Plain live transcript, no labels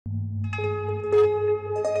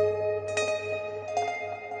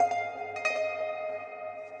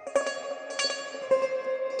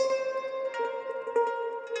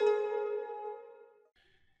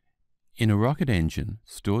In a rocket engine,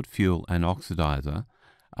 stored fuel and oxidizer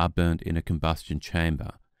are burnt in a combustion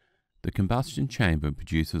chamber. The combustion chamber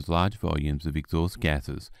produces large volumes of exhaust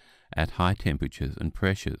gases at high temperatures and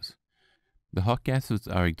pressures. The hot gases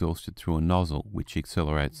are exhausted through a nozzle which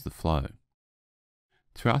accelerates the flow.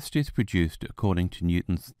 Thrust is produced according to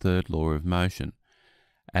Newton's third law of motion.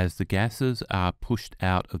 As the gases are pushed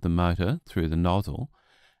out of the motor through the nozzle,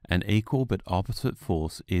 an equal but opposite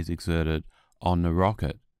force is exerted on the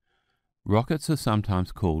rocket. Rockets are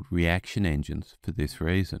sometimes called reaction engines for this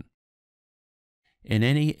reason. In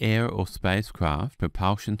any air or spacecraft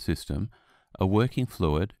propulsion system, a working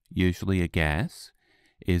fluid, usually a gas,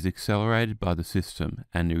 is accelerated by the system,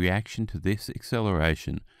 and the reaction to this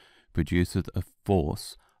acceleration produces a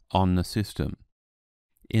force on the system.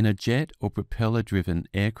 In a jet or propeller-driven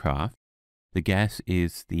aircraft, the gas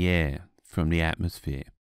is the air from the atmosphere.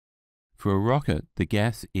 For a rocket, the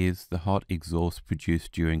gas is the hot exhaust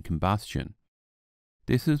produced during combustion.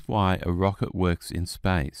 This is why a rocket works in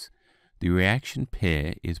space. The reaction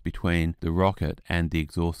pair is between the rocket and the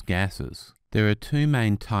exhaust gases. There are two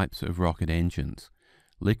main types of rocket engines: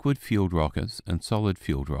 liquid-fueled rockets and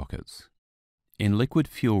solid-fueled rockets. In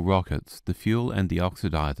liquid-fuel rockets, the fuel and the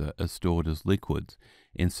oxidizer are stored as liquids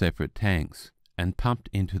in separate tanks and pumped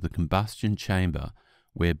into the combustion chamber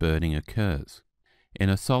where burning occurs. In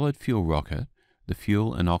a solid-fuel rocket, the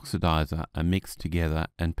fuel and oxidizer are mixed together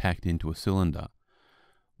and packed into a cylinder.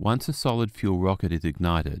 Once a solid-fuel rocket is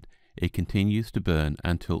ignited, it continues to burn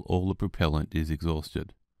until all the propellant is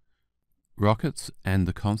exhausted. Rockets and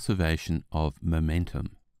the conservation of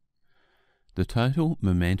momentum. The total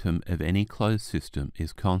momentum of any closed system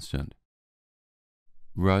is constant.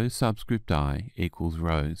 Rho subscript I equals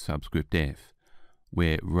rho subscript F,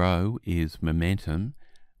 where rho is momentum,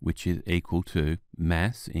 which is equal to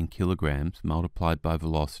mass in kilograms multiplied by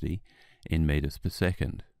velocity in meters per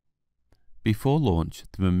second. Before launch,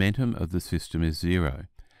 the momentum of the system is zero,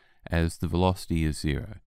 as the velocity is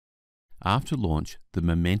zero. After launch, the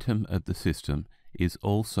momentum of the system is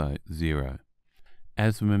also zero.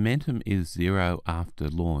 As the momentum is zero after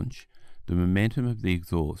launch, the momentum of the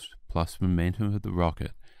exhaust plus momentum of the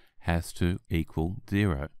rocket has to equal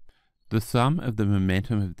zero. The sum of the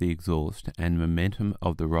momentum of the exhaust and momentum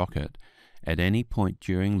of the rocket at any point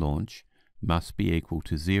during launch must be equal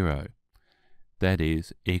to zero. That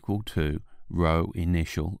is, equal to rho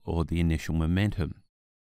initial, or the initial momentum.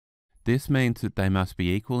 This means that they must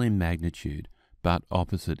be equal in magnitude but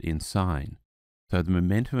opposite in sign. So the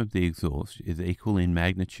momentum of the exhaust is equal in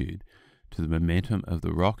magnitude to the momentum of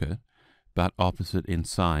the rocket but opposite in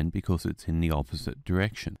sign because it's in the opposite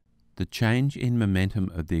direction. The change in momentum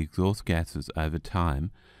of the exhaust gases over time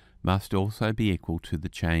must also be equal to the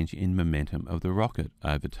change in momentum of the rocket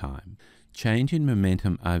over time. Change in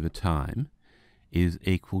momentum over time is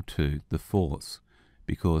equal to the force,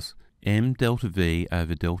 because m delta v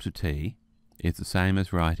over delta t is the same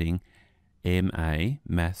as writing ma,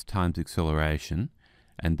 mass times acceleration,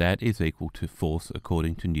 and that is equal to force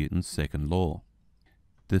according to Newton's second law.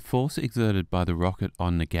 The force exerted by the rocket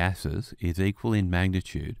on the gases is equal in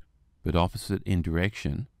magnitude but opposite in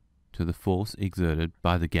direction to the force exerted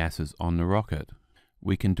by the gases on the rocket.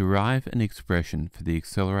 We can derive an expression for the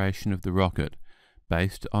acceleration of the rocket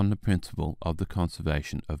based on the principle of the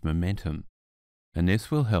conservation of momentum, and this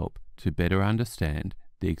will help to better understand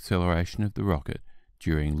the acceleration of the rocket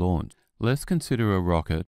during launch. Let's consider a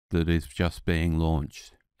rocket that is just being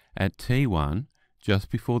launched. At T1, just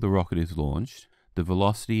before the rocket is launched, the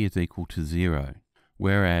velocity is equal to zero,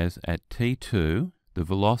 whereas at T2, the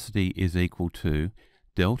velocity is equal to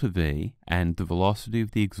delta V, and the velocity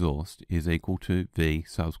of the exhaust is equal to V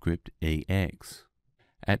subscript EX.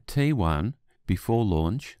 At T1, before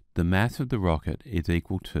launch, the mass of the rocket is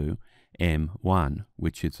equal to m1,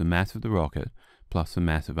 which is the mass of the rocket plus the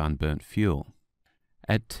mass of unburnt fuel.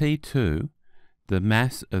 At T2, the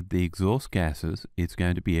mass of the exhaust gases is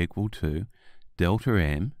going to be equal to delta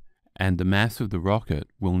m, and the mass of the rocket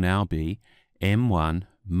will now be m1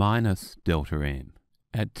 minus delta m.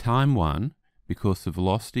 At time 1, because the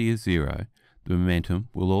velocity is zero, the momentum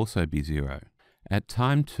will also be zero. At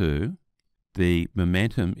time 2, the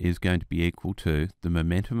momentum is going to be equal to the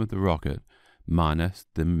momentum of the rocket minus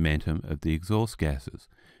the momentum of the exhaust gases,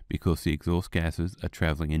 because the exhaust gases are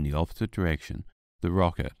traveling in the opposite direction, the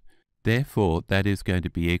rocket. Therefore, that is going to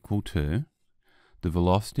be equal to the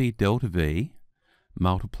velocity delta V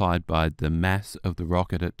multiplied by the mass of the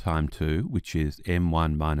rocket at time 2, which is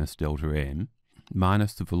m1 minus delta m,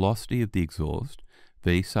 minus the velocity of the exhaust,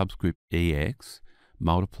 V subscript EX,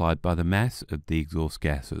 multiplied by the mass of the exhaust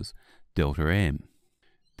gases, delta m.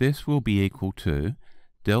 This will be equal to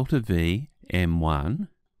delta V m1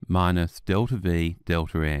 minus delta V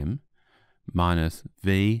delta m minus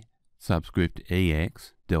V subscript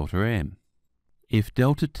EX delta m. If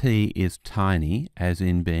delta t is tiny, as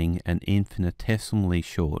in being an infinitesimally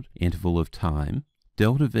short interval of time,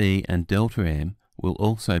 delta V and delta m will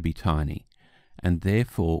also be tiny, and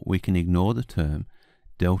therefore we can ignore the term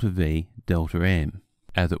delta V delta m,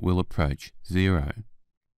 as it will approach 0.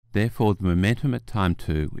 Therefore the momentum at time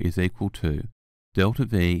 2 is equal to delta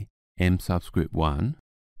V m subscript 1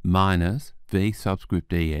 minus V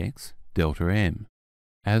subscript EX delta m.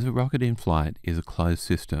 As a rocket in flight is a closed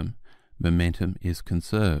system, momentum is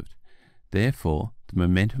conserved. Therefore, the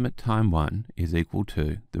momentum at time 1 is equal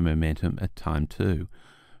to the momentum at time 2.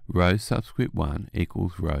 Rho subscript 1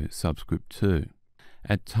 equals rho subscript 2.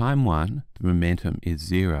 At time 1, the momentum is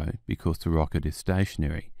 0 because the rocket is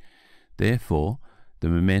stationary. Therefore, the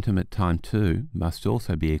momentum at time 2 must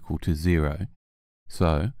also be equal to 0.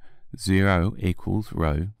 So, 0 equals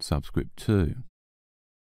rho subscript 2.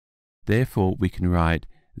 Therefore, we can write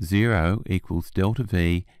 0 equals delta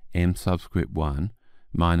V m subscript 1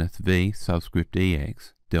 minus V subscript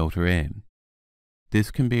EX delta m.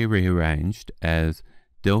 This can be rearranged as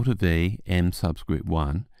delta V m subscript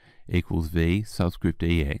 1 equals V subscript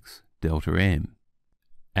EX delta m.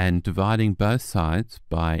 And dividing both sides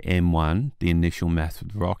by m1, the initial mass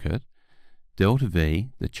of the rocket, delta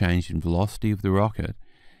V, the change in velocity of the rocket,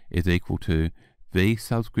 is equal to V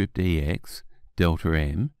subscript EX delta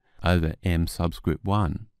m over m subscript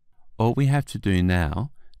 1. All we have to do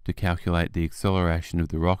now to calculate the acceleration of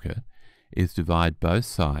the rocket is divide both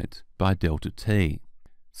sides by delta t.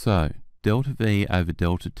 So delta V over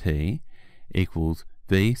delta t equals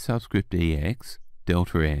V subscript EX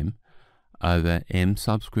delta m over m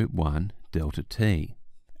subscript 1 delta t.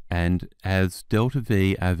 And as delta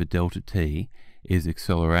V over delta t is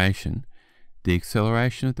acceleration, the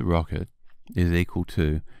acceleration of the rocket is equal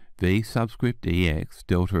to V subscript EX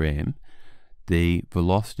delta m, the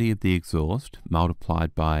velocity of the exhaust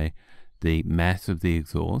multiplied by the mass of the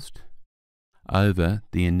exhaust, over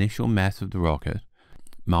the initial mass of the rocket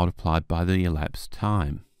multiplied by the elapsed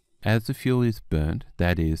time. As the fuel is burnt,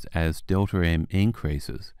 that is, as delta m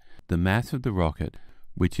increases, the mass of the rocket,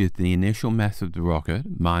 which is the initial mass of the rocket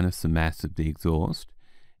minus the mass of the exhaust,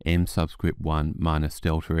 m subscript 1 minus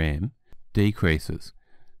delta m, decreases.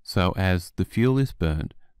 So as the fuel is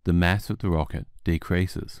burnt, the mass of the rocket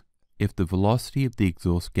decreases. If the velocity of the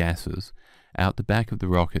exhaust gases out the back of the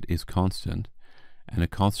rocket is constant, and a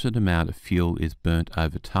constant amount of fuel is burnt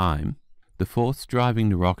over time, the force driving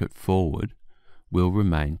the rocket forward will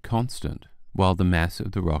remain constant, while the mass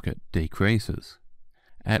of the rocket decreases.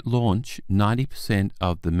 At launch, 90%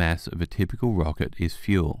 of the mass of a typical rocket is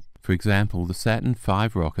fuel. For example, the Saturn V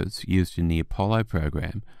rockets used in the Apollo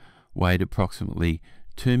program weighed approximately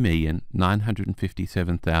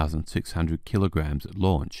 2,957,600 kilograms at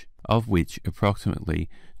launch, of which approximately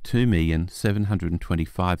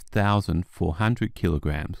 2,725,400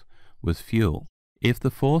 kilograms was fuel. If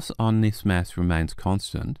the force on this mass remains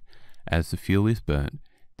constant, as the fuel is burnt,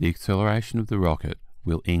 the acceleration of the rocket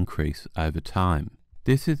will increase over time.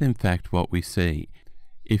 This is in fact what we see.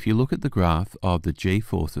 If you look at the graph of the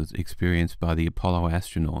g-forces experienced by the Apollo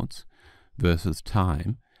astronauts versus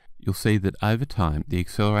time, you'll see that over time the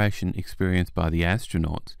acceleration experienced by the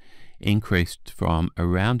astronauts increased from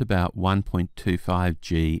around about 1.25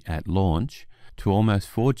 g at launch to almost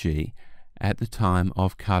 4 g at the time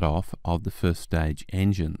of cut-off of the first stage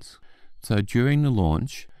engines. So during the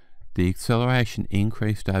launch, the acceleration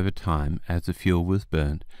increased over time as the fuel was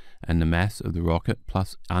burnt and the mass of the rocket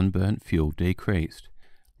plus unburnt fuel decreased.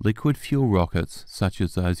 Liquid fuel rockets, such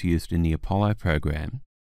as those used in the Apollo program,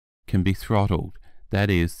 can be throttled. That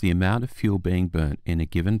is, the amount of fuel being burnt in a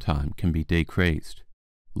given time can be decreased.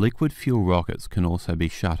 Liquid fuel rockets can also be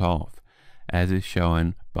shut off, as is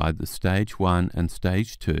shown by the Stage 1 and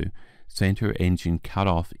Stage 2 center engine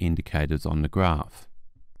cut-off indicators on the graph.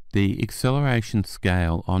 The acceleration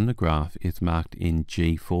scale on the graph is marked in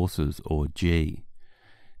g-forces, or g.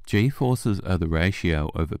 G-forces are the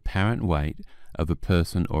ratio of apparent weight of a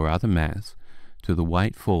person or other mass to the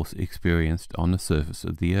weight force experienced on the surface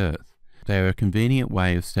of the Earth. They are a convenient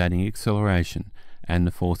way of stating acceleration and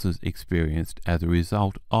the forces experienced as a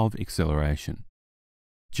result of acceleration.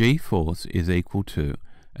 G-force is equal to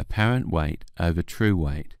apparent weight over true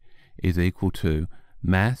weight is equal to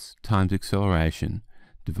mass times acceleration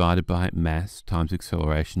divided by mass times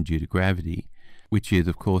acceleration due to gravity, which is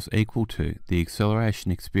of course equal to the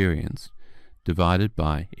acceleration experienced divided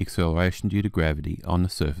by acceleration due to gravity on the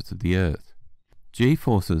surface of the Earth.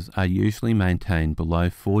 G-forces are usually maintained below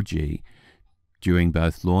 4g during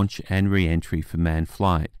both launch and re-entry for manned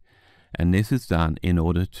flight, and this is done in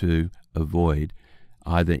order to avoid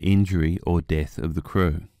either injury or death of the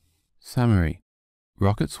crew. Summary.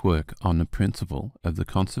 Rockets work on the principle of the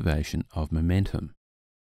conservation of momentum.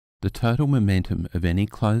 The total momentum of any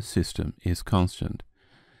closed system is constant,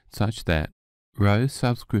 such that rho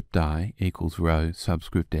subscript I equals rho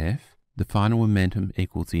subscript F. The final momentum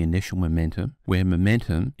equals the initial momentum, where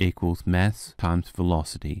momentum equals mass times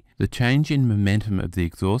velocity. The change in momentum of the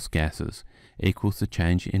exhaust gases equals the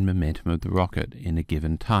change in momentum of the rocket in a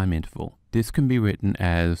given time interval. This can be written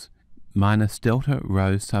as minus delta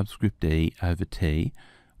rho subscript E over T,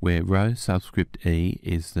 where rho subscript E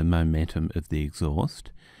is the momentum of the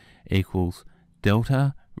exhaust, equals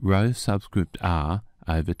delta rho subscript R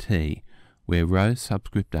over T, where rho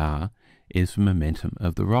subscript R is the momentum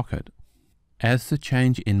of the rocket. As the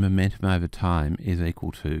change in momentum over time is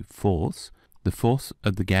equal to force, the force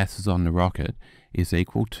of the gases on the rocket is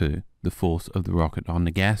equal to the force of the rocket on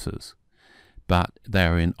the gases, but they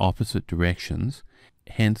are in opposite directions,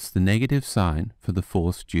 hence the negative sign for the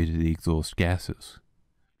force due to the exhaust gases.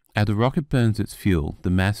 As the rocket burns its fuel, the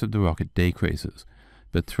mass of the rocket decreases,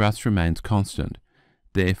 but thrust remains constant,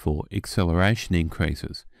 therefore acceleration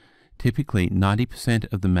increases. Typically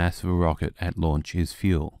 90% of the mass of a rocket at launch is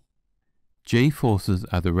fuel. G-forces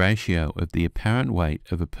are the ratio of the apparent weight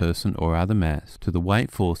of a person or other mass to the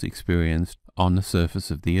weight force experienced on the surface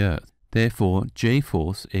of the Earth. Therefore,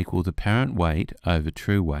 G-force equals apparent weight over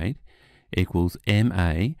true weight equals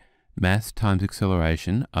ma, mass times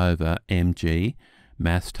acceleration, over mg,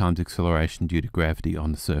 mass times acceleration due to gravity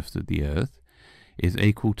on the surface of the Earth, is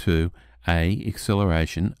equal to a,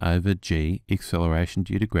 acceleration, over g, acceleration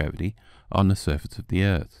due to gravity on the surface of the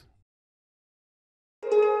Earth.